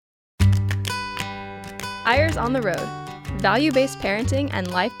Eyres on the Road, value-based parenting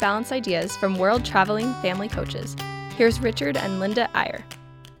and life balance ideas from world-traveling family coaches. Here's Richard and Linda Eyre.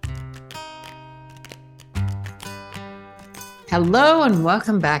 Hello and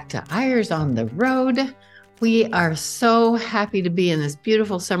welcome back to Eyres on the Road. We are so happy to be in this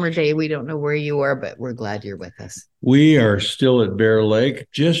beautiful summer day. We don't know where you are, but we're glad you're with us. We are still at Bear Lake,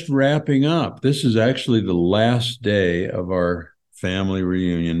 just wrapping up. This is actually the last day of our family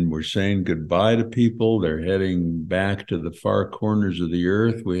reunion. We're saying goodbye to people. They're heading back to the far corners of the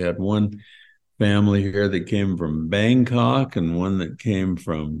earth. We had one family here that came from Bangkok, and one that came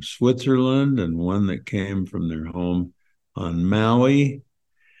from Switzerland, and one that came from their home on Maui.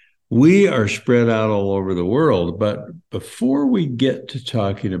 We are spread out all over the world, but before we get to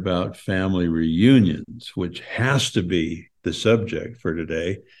talking about family reunions, which has to be the subject for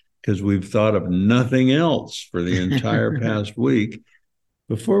today, because we've thought of nothing else for the entire past week,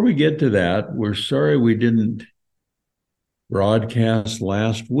 before we get to that, we're sorry we didn't broadcast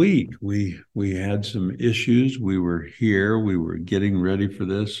last week. We had some issues. We were here. We were getting ready for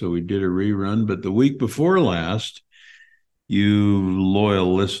this, so we did a rerun. But the week before last, you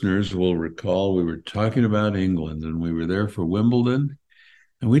loyal listeners will recall we were talking about England, and we were there for Wimbledon,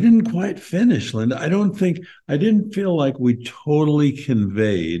 and we didn't quite finish, Linda. I didn't feel like we totally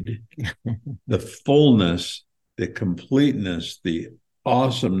conveyed the fullness, the completeness, the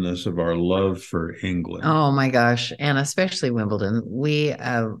awesomeness of our love for England. Oh my gosh. And especially Wimbledon. We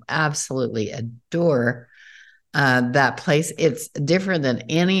absolutely adore that place. It's different than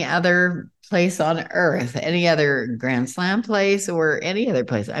any other place on earth, any other Grand Slam place or any other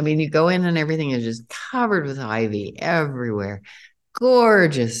place. I mean, you go in and everything is just covered with ivy everywhere.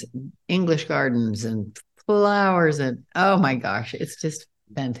 Gorgeous English gardens and flowers. And oh my gosh, it's just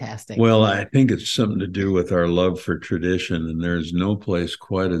fantastic. Well, I think it's something to do with our love for tradition, and there's no place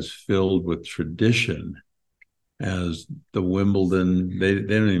quite as filled with tradition as the Wimbledon. They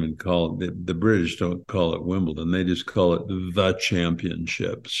don't even call it, the British don't call it Wimbledon. They just call it the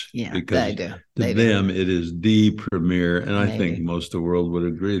championships. Yeah, because they do. To them, it is the premier, and I think most of the world would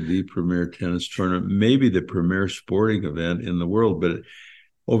agree, the premier tennis tournament, maybe the premier sporting event in the world. But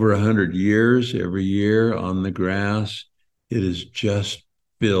over 100 years, every year on the grass, it is just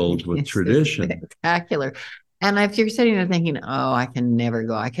filled with tradition. Spectacular. And if you're sitting there thinking, oh, I can never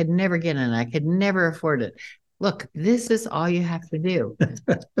go, I could never get in, I could never afford it. Look, this is all you have to do.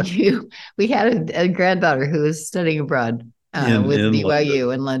 We had a granddaughter who was studying abroad with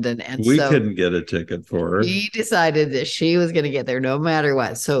BYU in London. And we couldn't get a ticket for her. She decided that she was going to get there no matter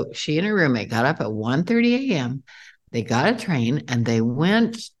what. So she and her roommate got up at 1:30 a.m. They got a train and they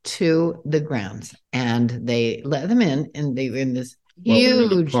went to the grounds, and they let them in, and they were in this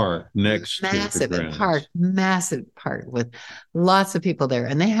huge park next massive to the park, massive park with lots of people there,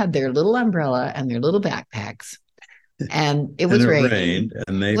 and they had their little umbrella and their little backpacks, and it was raining.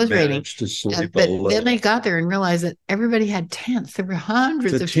 And they managed to sleep but then they got there and realized that everybody had tents. There were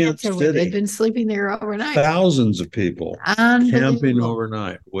hundreds of tents there. They'd been sleeping there overnight. Thousands of people camping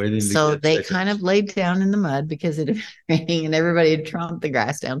overnight, waiting to so get they tickets. kind of laid down in the mud because it had been raining, and everybody had tromped the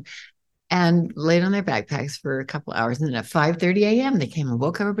grass down and laid on their backpacks for a couple of hours. And then at 5:30 a.m., they came and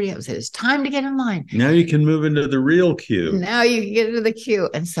woke everybody up and said, it's time to get in line. Now you can move into the real queue. Now you can get into the queue.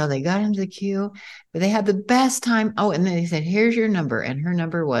 And so they got into the queue, but they had the best time. Oh, and then they said, here's your number. And her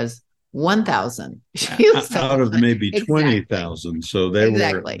number was 1,000. Out of maybe 20,000. So they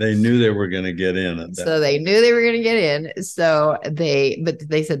knew they were going to get in. They knew they were going to get in. So they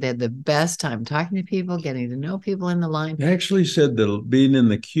said they had the best time talking to people, getting to know people in the line. They actually said that being in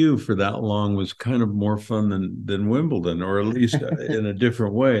the queue for that long was kind of more fun than Wimbledon, or at least in a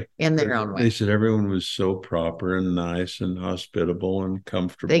different way. In their own way. They said everyone was so proper and nice and hospitable and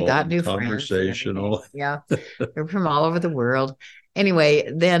comfortable. They got new conversational. Friends. Yeah. They're from all over the world. Anyway,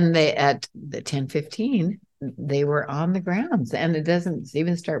 then at the 10:15, they were on the grounds, and it doesn't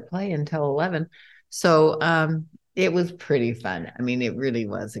even start play until 11. So it was pretty fun. I mean, it really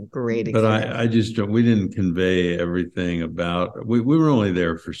was a great experience. But I just don't, we didn't convey everything about, we were only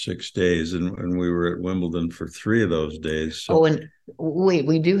there for 6 days, and we were at Wimbledon for 3 of those days. So. Oh, and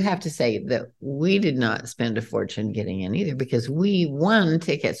we do have to say that we did not spend a fortune getting in either, because we won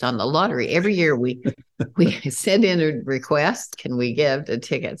tickets on the lottery. Every year we send in a request, can we give the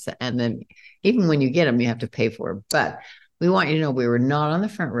tickets? And then even when you get them, you have to pay for them. But we want you to know we were not on the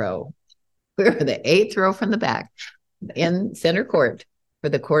front row. We were the 8th row from the back in center court for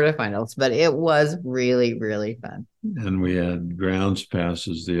the quarterfinals, but it was really, really fun. And we had grounds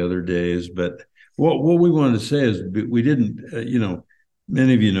passes the other days. But what we wanted to say is we didn't,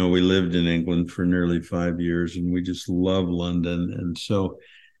 many of you know we lived in England for nearly 5 years, and we just love London. And so,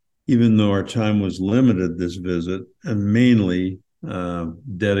 even though our time was limited this visit and mainly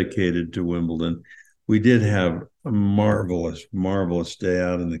dedicated to Wimbledon, we did have a marvelous, marvelous day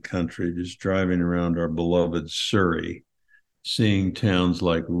out in the country, just driving around our beloved Surrey, seeing towns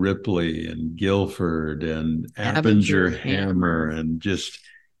like Ripley and Guildford and Appinger Hammer, and just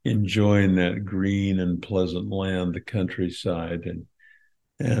enjoying that green and pleasant land, the countryside.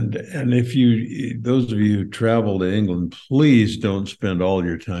 And if those of you who travel to England, please don't spend all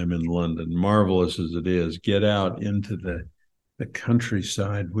your time in London. Marvelous as it is, get out into the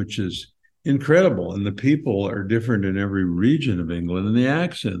countryside, which is incredible. And the people are different in every region of England, and the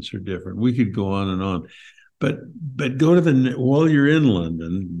accents are different. We could go on and on. But go to while you're in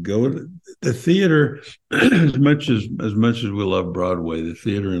London, go to the theater. as much as we love Broadway, the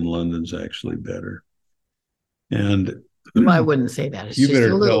theater in London's actually better. And well, I wouldn't say that. It's you just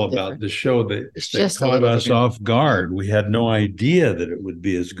better a little tell different. about the show that caught us off guard. We had no idea that it would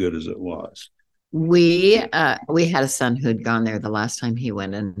be as good as it was. We had a son who'd gone there the last time he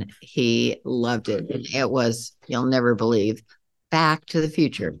went, and he loved it. And it was, you'll never believe, Back to the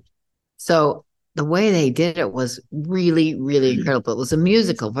Future. So the way they did it was really, really incredible. It was a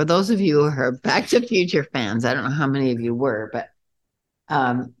musical. For those of you who are Back to the Future fans, I don't know how many of you were, but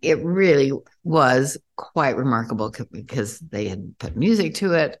it really was quite remarkable because they had put music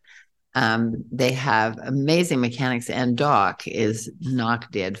to it. They have amazing mechanics, and Doc is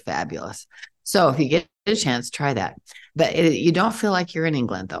knock dead fabulous. So if you get a chance, try that. But you don't feel like you're in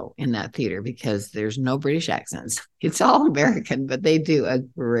England, though, in that theater, because there's no British accents. It's all American, but they do a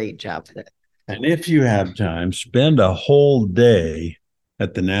great job with it. And if you have time, spend a whole day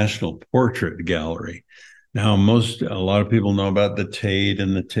at the National Portrait Gallery. Now, a lot of people know about the Tate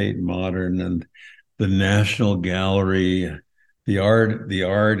and the Tate Modern and the National Gallery. The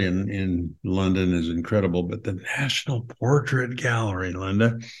art in London is incredible, but the National Portrait Gallery,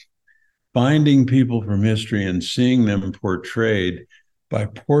 Linda, finding people from history and seeing them portrayed by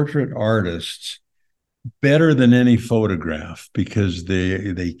portrait artists better than any photograph, because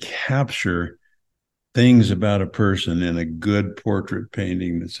they capture things about a person in a good portrait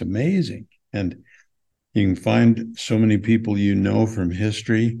painting that's amazing. And you can find so many people from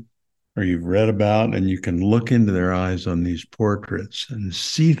history or you've read about, and you can look into their eyes on these portraits and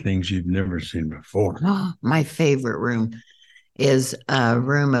see things you've never seen before. Oh, my favorite room is a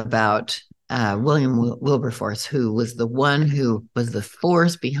room about William Wilberforce, who was the one who was the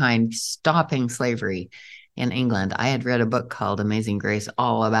force behind stopping slavery in England. I had read a book called Amazing Grace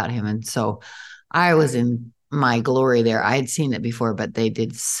all about him, and so I was in my glory there. I had seen it before, but they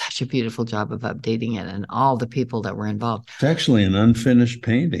did such a beautiful job of updating it and all the people that were involved. It's actually an unfinished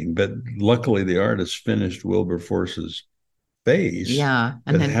painting, but luckily the artist finished Wilberforce's face. Yeah,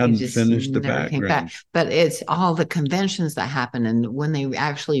 and then hadn't finished the background. But it's all the conventions that happen, and when they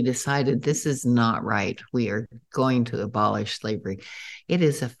actually decided this is not right, we are going to abolish slavery. It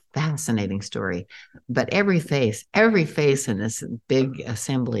is a fascinating story. But every face in this big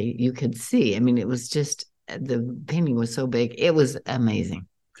assembly you could see. I mean, it was just, the painting was so big, it was amazing.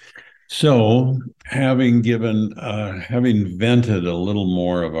 So, having vented a little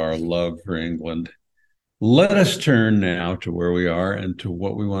more of our love for England, let us turn now to where we are and to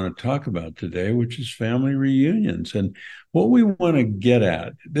what we want to talk about today, which is family reunions. And what we want to get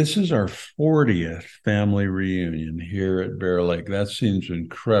at, this is our 40th family reunion here at Bear Lake. That seems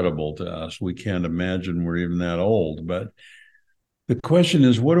incredible to us. We can't imagine we're even that old. But the question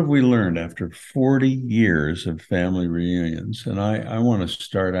is, what have we learned after 40 years of family reunions? And I want to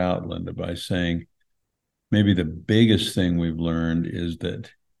start out, Linda, by saying maybe the biggest thing we've learned is that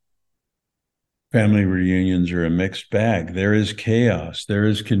family reunions are a mixed bag. There is chaos. There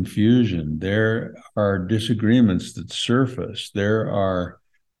is confusion. There are disagreements that surface. There are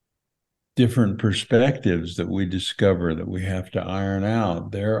different perspectives that we discover that we have to iron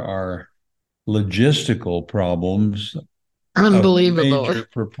out. There are logistical problems. Unbelievable. Major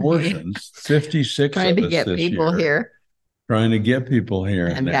proportions. 56 trying of to us get this people year. here. Trying to get people here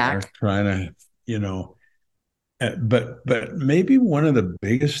and back. Trying to, but maybe one of the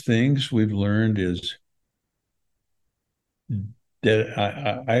biggest things we've learned is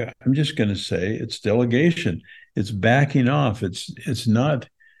that I'm just going to say it's delegation. It's backing off. It's not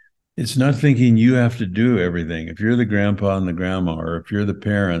thinking you have to do everything. If you're the grandpa and the grandma, or if you're the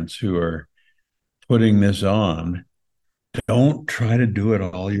parents who are putting this on, don't try to do it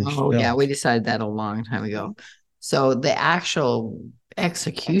all yourself. Oh, yeah, we decided that a long time ago. So the actual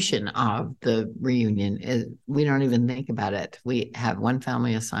execution of the reunion is, we don't even think about it. We have one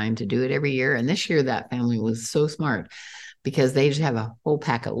family assigned to do it every year. And this year that family was so smart because they just have a whole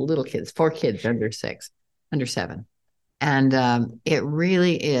pack of little kids, 4 kids under 7. And it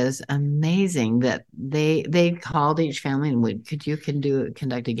really is amazing that they called each family and could you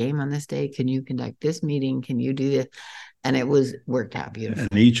conduct a game on this day? Can you conduct this meeting? Can you do this? And it was worked out beautifully.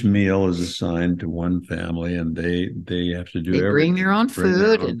 And each meal is assigned to one family, and they have to do everything. Bring their own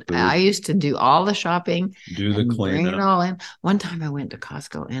food, and I used to do all the shopping, do the cleanup, bring it all in. One time I went to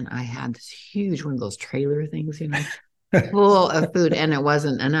Costco and I had this huge one of those trailer things, full of food, and it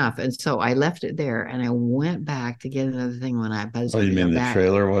wasn't enough, and so I left it there, and I went back to get another thing when I. Oh, you mean the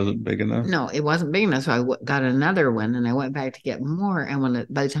trailer wasn't big enough? No, it wasn't big enough, so I got another one, and I went back to get more. And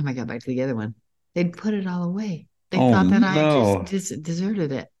by the time I got back to the other one, they'd put it all away. They thought that I just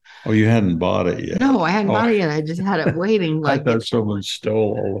deserted it. Oh, you hadn't bought it yet? No, I hadn't bought it yet. I just had it waiting. I thought someone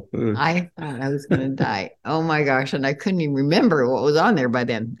stole all the food. I thought I was going to die. Oh my gosh. And I couldn't even remember what was on there by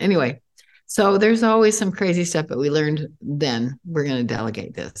then. Anyway, so there's always some crazy stuff, but we learned then we're going to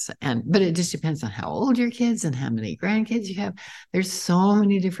delegate this. But it just depends on how old your kids and how many grandkids you have. There's so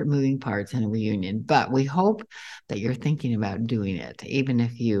many different moving parts in a reunion, but we hope that you're thinking about doing it, even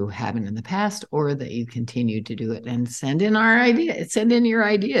if you haven't in the past, or that you continue to do it, and send in your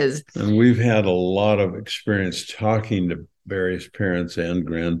ideas. And we've had a lot of experience talking to various parents and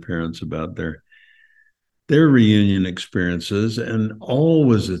grandparents about their reunion experiences, and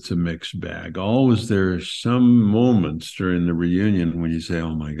always it's a mixed bag. Always there's some moments during the reunion when you say,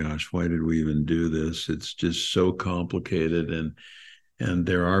 oh my gosh, why did we even do this? It's just so complicated, and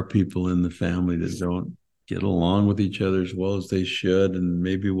there are people in the family that don't get along with each other as well as they should, and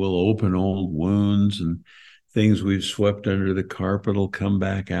maybe we'll open old wounds, and things we've swept under the carpet will come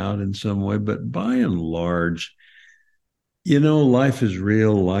back out in some way. But by and large, life is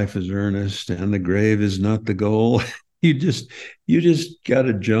real, life is earnest, and the grave is not the goal. You just got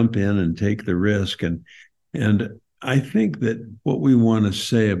to jump in and take the risk. And I think that what we want to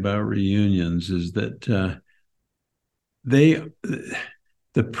say about reunions is that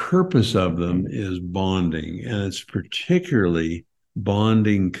the purpose of them is bonding, and it's particularly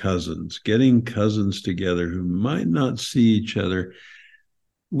bonding cousins, getting cousins together who might not see each other.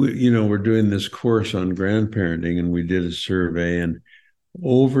 We're doing this course on grandparenting, and we did a survey, and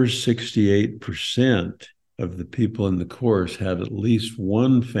over 68% of the people in the course had at least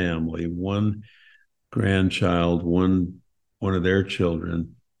one family, one grandchild, one of their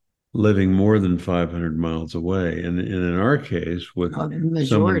children living more than 500 miles away. And in our case, with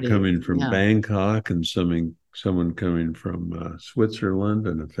someone coming from Bangkok and someone coming from Switzerland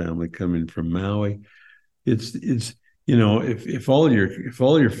and a family coming from Maui, it's if all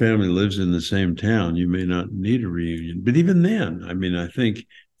your family lives in the same town, you may not need a reunion. But even then, I think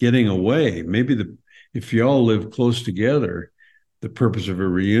getting away, if you all live close together, the purpose of a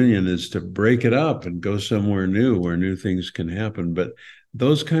reunion is to break it up and go somewhere new where new things can happen. But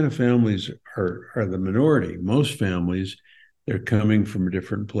those kind of families are the minority. Most families, they're coming from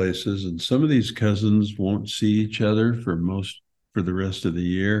different places, and some of these cousins won't see each other for the rest of the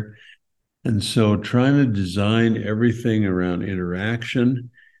year. And so trying to design everything around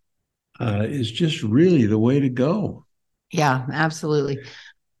interaction is just really the way to go. Yeah, absolutely.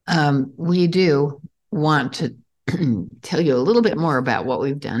 We do want to tell you a little bit more about what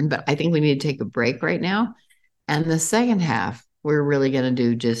we've done, but I think we need to take a break right now. And the second half, we're really going to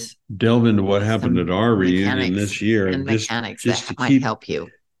do just delve into what happened at our reunion this year, and mechanics just that might help you.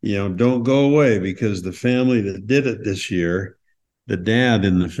 Don't go away, because the family that did it this year, the dad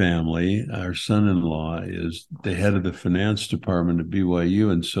in the family, our son-in-law, is the head of the finance department at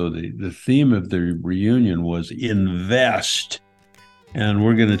BYU. And so the theme of the reunion was invest. And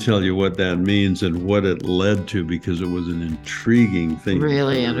we're going to tell you what that means and what it led to, because it was an intriguing thing.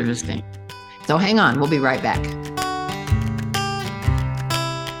 Really interesting. So hang on, we'll be right back.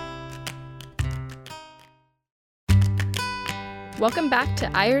 Welcome back to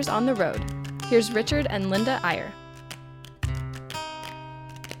Eyres on the Road. Here's Richard and Linda Eyre.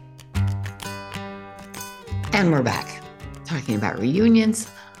 And we're back talking about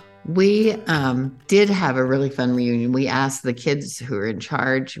reunions. We did have a really fun reunion. We asked the kids who are in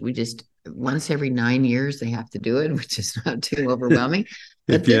charge, once every 9 years, they have to do it, which is not too overwhelming.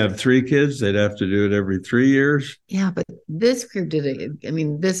 If you have 3 kids, they'd have to do it every 3 years. Yeah, but this group did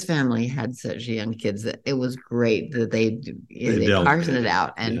it. This family had such young kids that it was great that they parsed it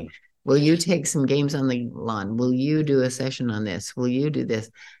out. And will you take some games on the lawn? Will you do a session on this? Will you do this?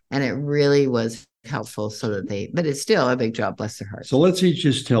 And it really was helpful but it's still a big job, bless their hearts. So let's each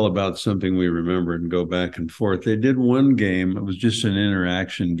just tell about something we remember and go back and forth. They did one game. It was just an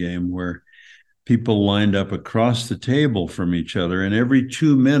interaction game where people lined up across the table from each other, and every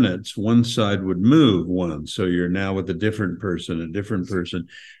 2 minutes, one side would move one. So you're now with a different person,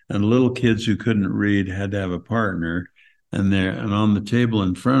 and little kids who couldn't read had to have a partner and on the table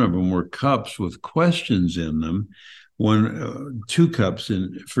in front of them were cups with questions in them. Two cups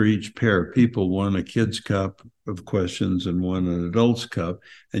for each pair of people, one a kid's cup of questions and one an adult's cup,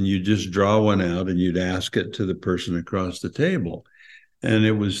 and you just draw one out and you'd ask it to the person across the table. And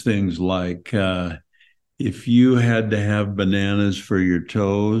it was things like, if you had to have bananas for your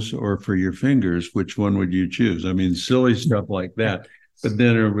toes or for your fingers, which one would you choose? I mean, silly stuff like that. But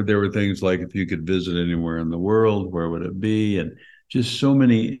then there were things like, if you could visit anywhere in the world, where would it be? And just so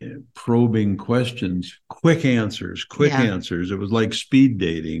many probing questions, quick answers. It was like speed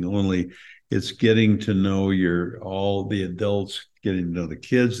dating, only it's getting to know all the adults, getting to know the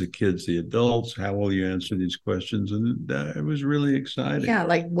kids, the adults. How will you answer these questions? And it was really exciting. Yeah,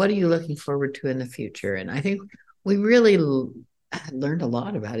 like what are you looking forward to in the future? And I think we really learned a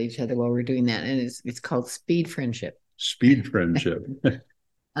lot about each other while we're doing that. And it's called speed friendship. Speed friendship.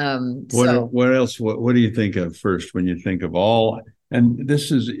 So what else? What do you think of first when you think of all? And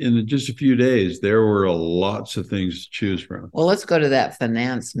this is in just a few days, there were lots of things to choose from. Well, let's go to that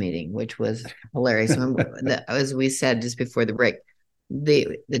finance meeting, which was hilarious. As we said just before the break,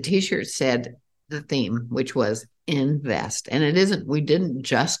 the T-shirt said the theme, which was invest. And it isn't, we didn't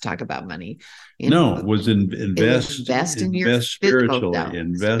just talk about money. No, it was invest in your spiritually,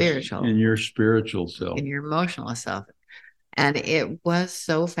 invest in your spiritual self, in your emotional self. And it was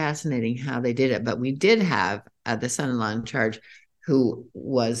so fascinating how they did it. But we did have the son-in-law in charge, who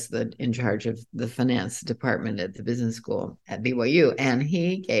was in charge of the finance department at the business school at BYU. And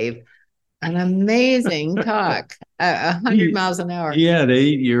he gave an amazing talk, 100 miles an hour. He had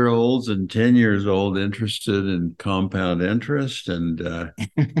 8-year-olds and 10 years old interested in compound interest and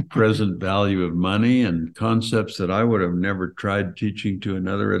present value of money and concepts that I would have never tried teaching to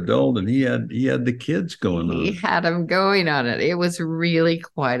another adult. And he had the kids going on. He had them going on it. It was really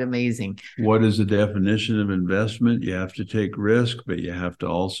quite amazing. What is the definition of investment? You have to take risk, but you have to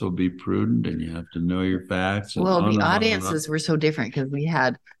also be prudent and you have to know your facts. Well, the audiences were so different because we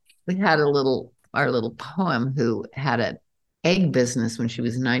had our little poem who had an egg business when she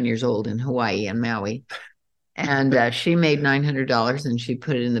was 9 years old in Hawaii and Maui. And she made $900 and she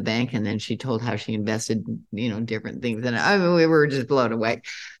put it in the bank. And then she told how she invested, different things. And we were just blown away.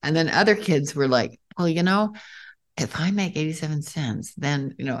 And then other kids were like, well, if I make 87 cents,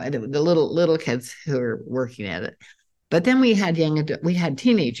 then, the little kids who are working at it. But then we had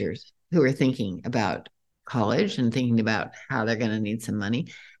teenagers who were thinking about college and thinking about how they're going to need some money.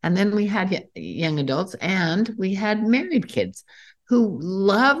 And then we had young adults and we had married kids who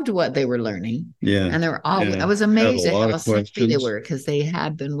loved what they were learning. Yeah. And they were all, I was amazed at how savvy they were because they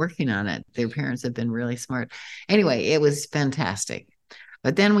had been working on it. Their parents had been really smart. Anyway, it was fantastic.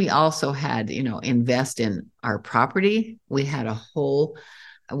 But then we also had, invest in our property. We had a whole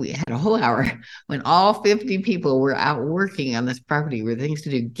hour when all 50 people were out working on this property with things to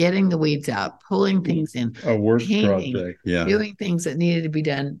do, getting the weeds out, pulling things in, a work project, doing things that needed to be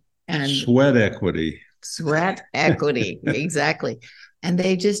done. And sweat equity, exactly. And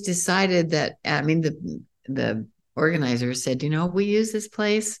they just decided that, the organizers said, we use this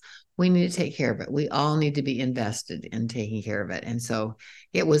place. We need to take care of it. We all need to be invested in taking care of it. And so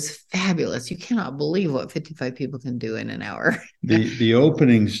it was fabulous. You cannot believe what 55 people can do in an hour. The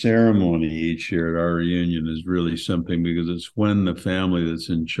opening ceremony each year at our reunion is really something because it's when the family that's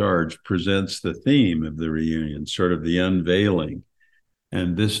in charge presents the theme of the reunion, sort of the unveiling.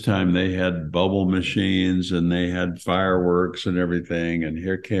 And this time they had bubble machines and they had fireworks and everything. And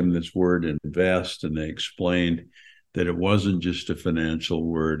here came this word invest, and they explained that it wasn't just a financial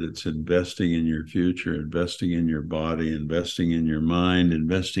word. It's investing in your future, investing in your body, investing in your mind,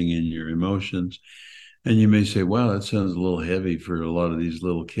 investing in your emotions. And you may say, wow, that sounds a little heavy for a lot of these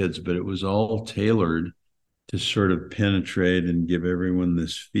little kids, but it was all tailored to sort of penetrate and give everyone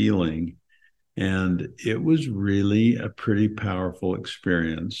this feeling. And it was really a pretty powerful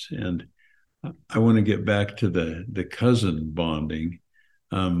experience. And I want to get back to the cousin bonding.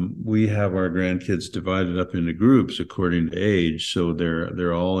 We have our grandkids divided up into groups according to age. So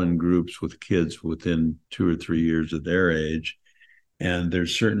they're all in groups with kids within 2 or 3 years of their age. And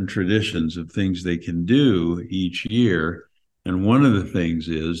there's certain traditions of things they can do each year. And one of the things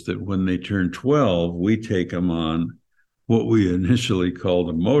is that when they turn 12, we take them on what we initially called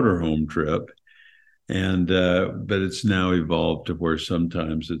a motorhome trip. And but it's now evolved to where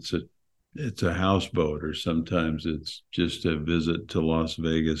sometimes it's a houseboat, or sometimes it's just a visit to Las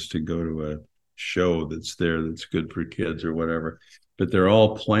Vegas to go to a show that's there that's good for kids or whatever. But they're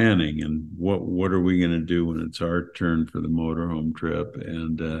all planning, and what are we going to do when it's our turn for the motorhome trip?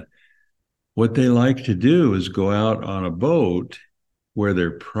 And what they like to do is go out on a boat where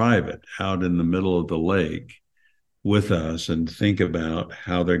they're private, out in the middle of the lake. with us and think about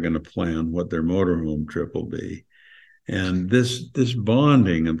how they're going to plan what their motorhome trip will be. And this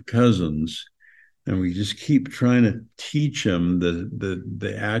bonding of cousins, and we just keep trying to teach them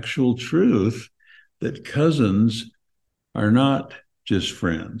the actual truth that cousins are not just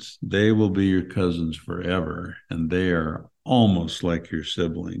friends. They will be your cousins forever, and they are almost like your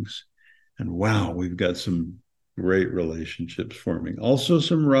siblings. And wow, we've got some great relationships forming. Also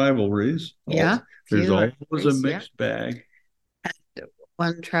some rivalries. Yeah. There's always a Yeah. mixed bag.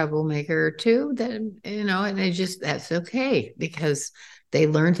 One troublemaker or two that, and that's okay because they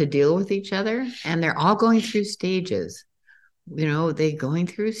learn to deal with each other, and they're all going through stages. They're going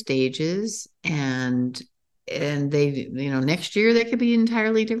through stages, and they, next year they could be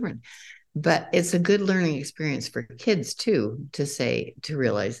entirely different. But it's a good learning experience for kids too, to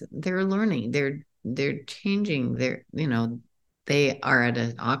realize they're learning, they're changing, they are at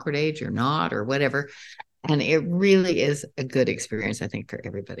an awkward age or not, or whatever. And it really is a good experience, I think, for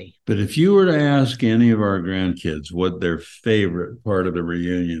everybody. But if you were to ask any of our grandkids what their favorite part of the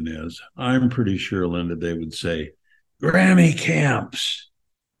reunion is, I'm pretty sure, Linda, they would say Grammy camps.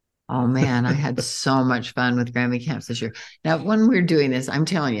 Oh man, I had so much fun with Grammy camps this year. Now, when we're doing this, I'm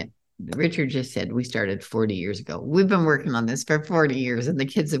telling you, Richard just said we started 40 years ago. We've been working on this for 40 years, and the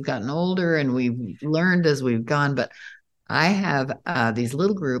kids have gotten older, and we've learned as we've gone. But I have these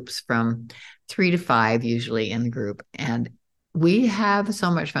little groups from 3 to 5 usually in the group, and we have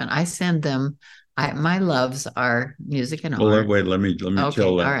so much fun. I send them. My loves are music and art. Wait, let me tell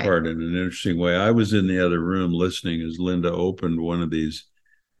that part in an interesting way. I was in the other room listening as Linda opened one of these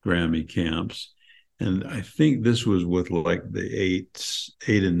Grammy camps, and I think this was with like the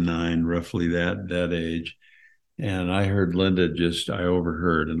 8 and 9, roughly that age. And I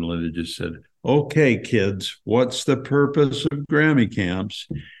overheard, and Linda just said, "Okay, kids, what's the purpose of Grammy camps?"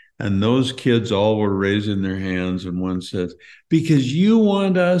 And those kids all were raising their hands, and one says, "Because you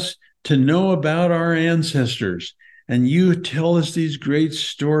want us to know about our ancestors, and you tell us these great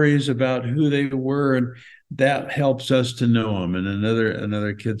stories about who they were, and that helps us to know them." And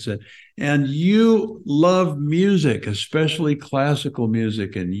another kid said, "And you love music, especially classical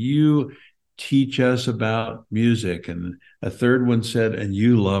music, and you teach us about music." And a third one said, "And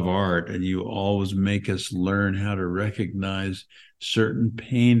you love art, and you always make us learn how to recognize certain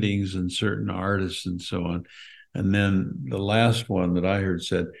paintings and certain artists and so on." And then the last one that I heard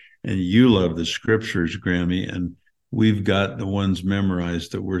said, "And you love the scriptures, Grammy, and we've got the ones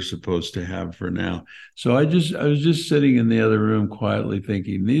memorized that we're supposed to have for now." So I was just sitting in the other room quietly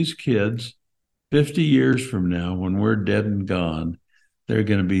thinking, these kids, 50 years from now, when we're dead and gone, they're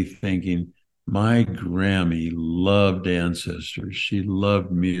going to be thinking, my Grammy loved ancestors. She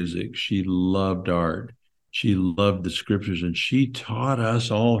loved music. She loved art. She loved the scriptures, and she taught us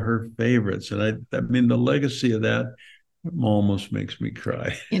all her favorites. And I mean, the legacy of that almost makes me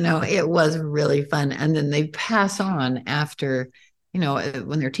cry. It was really fun. And then they pass on after,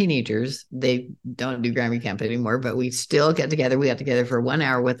 when they're teenagers, they don't do Grammy camp anymore, but we still get together. We got together for 1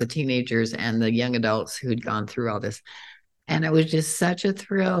 hour with the teenagers and the young adults who'd gone through all this. And it was just such a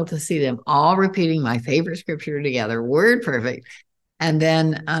thrill to see them all repeating my favorite scripture together, word perfect. And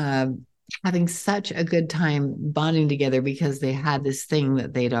then having such a good time bonding together because they had this thing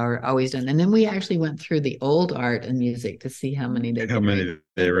that they'd always done. And then we actually went through the old art and music to see how many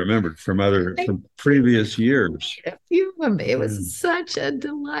they remembered from previous years. A few of them. It was such a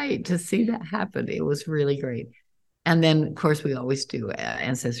delight to see that happen. It was really great. And then, of course, we always do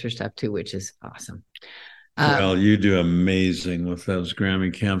ancestor stuff too, which is awesome. Well, you do amazing with those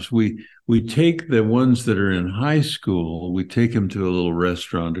Grammy camps. We take the ones that are in high school, we take them to a little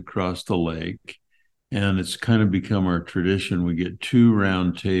restaurant across the lake, and it's kind of become our tradition. We get 2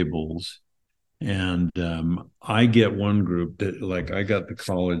 round tables, and I get one group that, like, I got the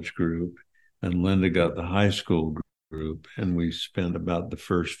college group, and Linda got the high school group, and we spent about the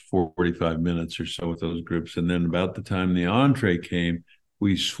first 45 minutes or so with those groups. And then about the time the entree came,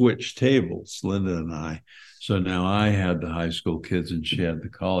 we switched tables, Linda and I. So now I had the high school kids and she had the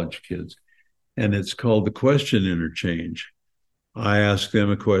college kids. And it's called the question interchange. I ask them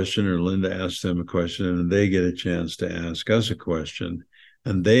a question, or Linda asks them a question, and they get a chance to ask us a question.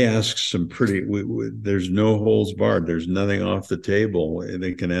 And they ask some there's no holds barred. There's nothing off the table.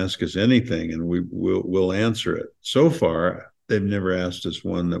 They can ask us anything, and we'll answer it. So far, they've never asked us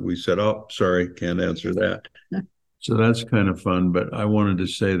one that we said, "Oh, sorry, can't answer that." So that's kind of fun. But I wanted to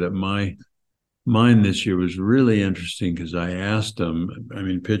say that mine this year was really interesting because I asked them,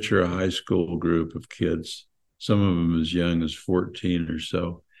 picture a high school group of kids, some of them as young as 14 or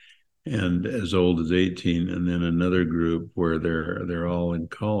so, and as old as 18, and then another group where they're all in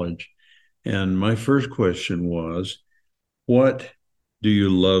college. And my first question was, what do you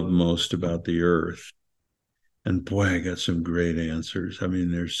love most about the earth? And boy, I got some great answers. I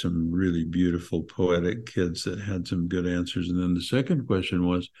mean, there's some really beautiful, poetic kids that had some good answers. And then the second question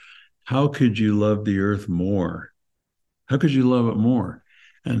was, how could you love the earth more? How could you love it more?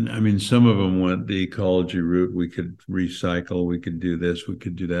 And I mean, some of them went the ecology route. We could recycle, we could do this, we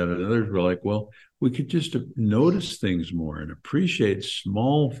could do that. And others were like, well, we could just notice things more and appreciate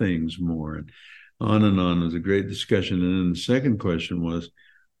small things more. And on and on. It was a great discussion. And then the second question was,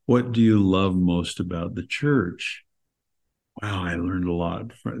 what do you love most about the church? Wow, I learned a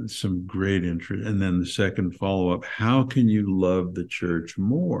lot, some great interest. And then the second follow-up, how can you love the church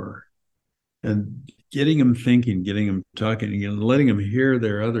more? And getting them thinking, getting them talking, and letting them hear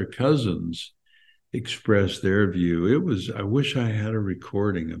their other cousins express their view. I wish I had a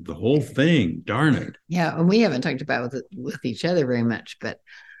recording of the whole thing. Darn it. Yeah, and we haven't talked about with each other very much, but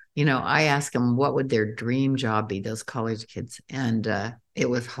I asked them what would their dream job be, those college kids, and it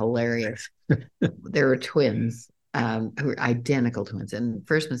was hilarious. There were twins, who were identical twins, and the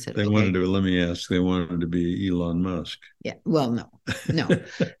first one said, they wanted to be Elon Musk. Yeah, well,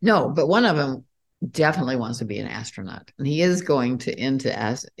 no, but one of them definitely wants to be an astronaut, and he is going into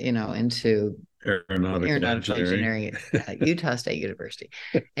aeronautical engineering at Utah State University.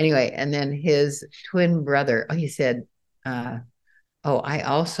 Anyway, and then his twin brother, he said, I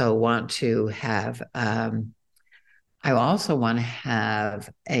also want to have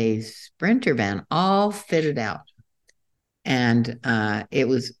a Sprinter van all fitted out. And it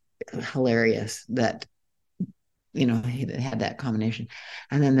was hilarious that, he had that combination.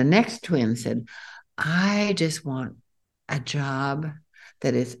 And then the next twin said, I just want a job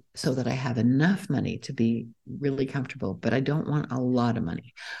that is so that I have enough money to be really comfortable, but I don't want a lot of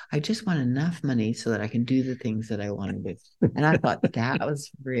money. I just want enough money so that I can do the things that I want to do. And I thought that was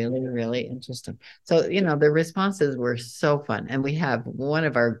really, really interesting. So, the responses were so fun. And we have one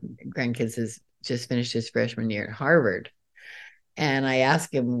of our grandkids has just finished his freshman year at Harvard. And I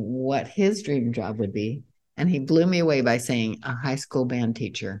asked him what his dream job would be. And he blew me away by saying a high school band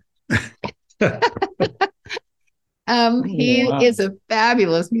teacher. He is a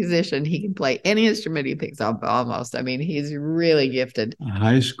fabulous musician. He can play any instrument he picks up almost. I mean, he's really gifted. A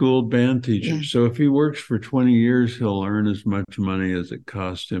high school band teacher. Yeah. So if he works for 20 years, he'll earn as much money as it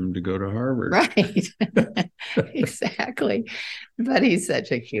cost him to go to Harvard. Right. Exactly. But he's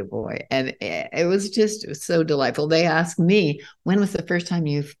such a cute boy. And it was just so delightful. They asked me, when was the first time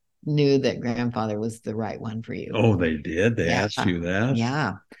you knew that grandfather was the right one for you? Oh, they did? They asked you that?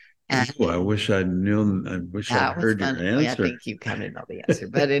 Yeah. Ooh, I wish I'd known. I wish I'd heard your answer. I think you counted all the answer.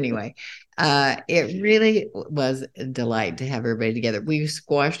 But anyway, it really was a delight to have everybody together. We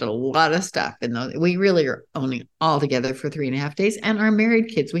squashed a lot of stuff. And we really are only all together for 3.5 days. And our married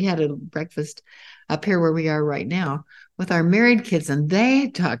kids, we had a breakfast up here where we are right now with our married kids. And they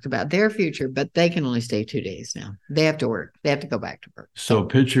talked about their future, but they can only stay 2 days now. They have to work. They have to go back to work. So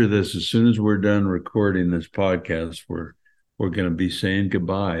picture this. As soon as we're done recording this podcast, we're going to be saying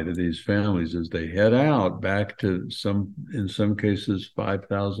goodbye to these families as they head out back to in some cases,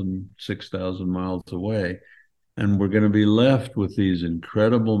 5,000, 6,000 miles away. And we're going to be left with these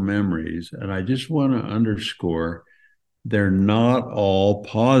incredible memories. And I just want to underscore, they're not all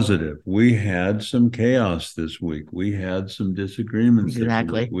positive. We had some chaos this week. We had some disagreements.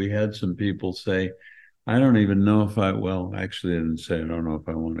 Exactly. This week. We had some people say, I don't even know if actually I didn't say, I don't know if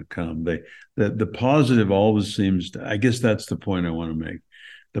I want to come. The positive always seems to, I guess that's the point I want to make.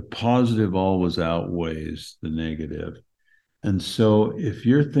 The positive always outweighs the negative. And so if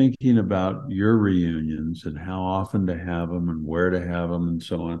you're thinking about your reunions and how often to have them and where to have them and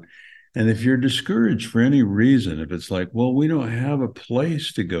so on, and if you're discouraged for any reason, if it's like, well, we don't have a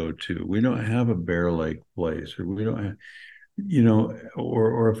place to go to, we don't have a Bear Lake place, or we don't have,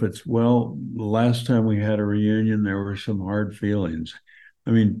 or if it's, well, the last time we had a reunion, there were some hard feelings.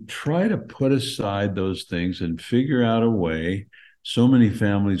 I mean, try to put aside those things and figure out a way. So many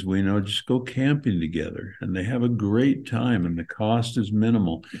families we know just go camping together and they have a great time and the cost is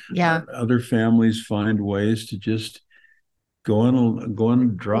minimal. Yeah. Other families find ways to just go on a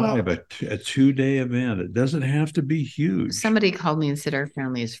drive, a 2-day event. It doesn't have to be huge. Somebody called me and said our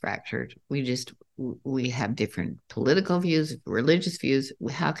family is fractured. We have different political views, religious views.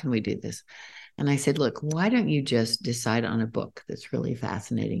 How can we do this? And I said, look, why don't you just decide on a book that's really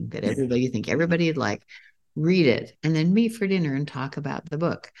fascinating that you think everybody would like, read it, and then meet for dinner and talk about the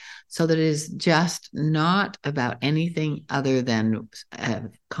book, so that it is just not about anything other than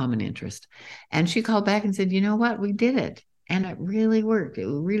common interest. And she called back and said, you know what? We did it. And it really worked. It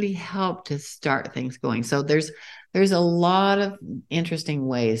really helped to start things going. So there's a lot of interesting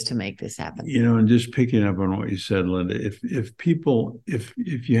ways to make this happen. And just picking up on what you said, Linda,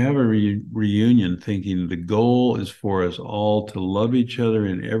 if you have a reunion thinking the goal is for us all to love each other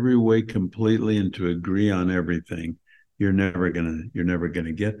in every way completely and to agree on everything, you're never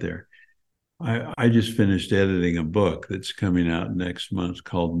gonna get there. I just finished editing a book that's coming out next month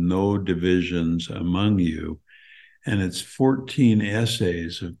called No Divisions Among You. And it's 14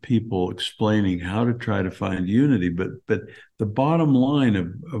 essays of people explaining how to try to find unity. But the bottom line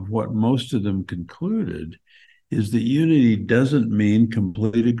of what most of them concluded is that unity doesn't mean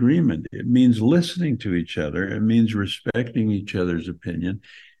complete agreement. It means listening to each other. It means respecting each other's opinion.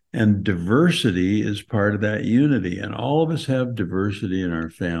 And diversity is part of that unity. And all of us have diversity in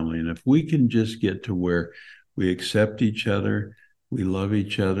our family. And if we can just get to where we accept each other, we love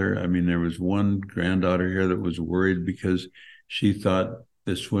each other. I mean, there was one granddaughter here that was worried because she thought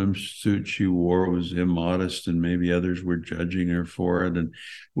the swimsuit she wore was immodest and maybe others were judging her for it. And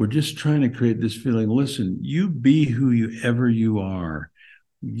we're just trying to create this feeling, listen, you be who you are.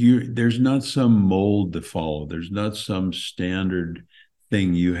 There's not some mold to follow. There's not some standard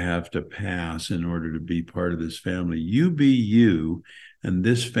thing you have to pass in order to be part of this family. You be you. And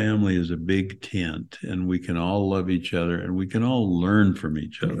this family is a big tent, and we can all love each other and we can all learn from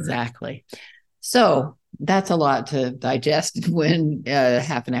each other. Exactly. So that's a lot to digest in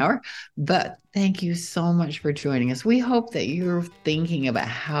half an hour, but thank you so much for joining us. We hope that you're thinking about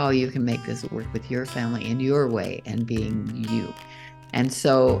how you can make this work with your family in your way and being you. And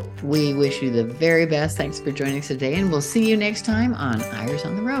so we wish you the very best. Thanks for joining us today, and we'll see you next time on Eyres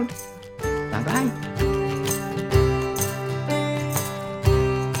on the Road. Bye-bye.